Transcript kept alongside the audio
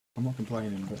I'm not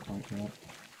complaining, but like, yeah.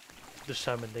 The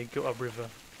salmon, they go upriver.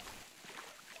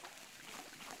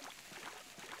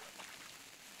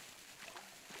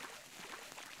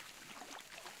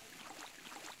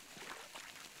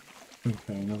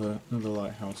 Okay, another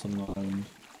lighthouse on the island.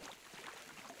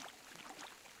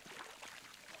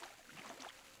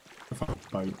 If I had a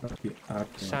boat, that'd be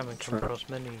Salmon come across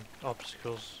many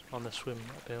obstacles on the swim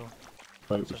uphill,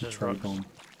 boat such with a as tray rocks. bomb.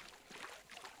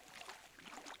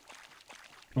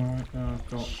 Alright, now I've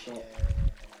got.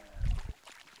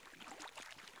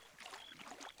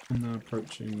 I'm now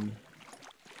approaching.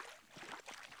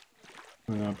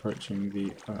 We're now approaching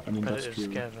the an Predators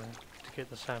industrial. gather to get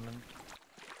the salmon.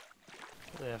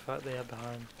 They are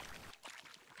behind.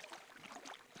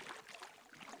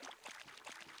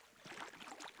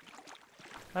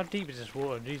 How deep is this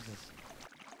water? Jesus.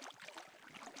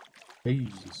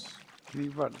 Jesus. Can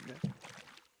you run it?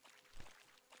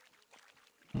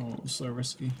 Oh, so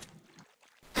risky.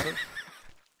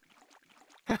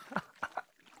 I'm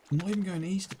not even going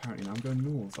east apparently now, I'm going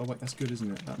north. Oh wait, that's good, isn't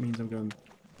it? That means I'm going...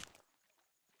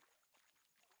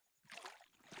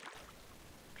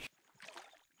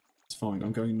 It's fine,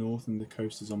 I'm going north and the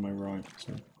coast is on my right,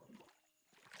 so...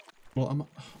 Well,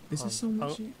 is there so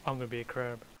much... I'm gonna be a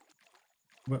crab.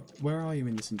 Where are you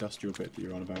in this industrial bit that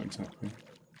you're on about exactly?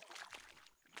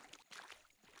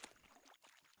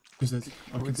 Because there's...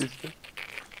 I can see...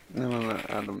 No,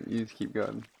 Adam, you just keep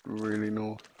going really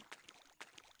north.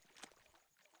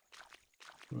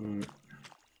 When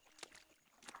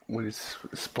it's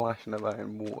splashing about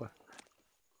in water.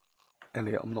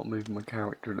 Elliot, I'm not moving my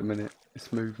character at the minute.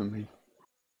 It's moving me.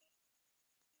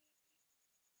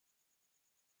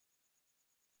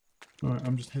 Alright,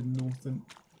 I'm just heading north then.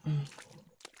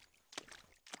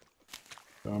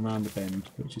 So I'm around the bend,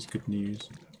 which is good news.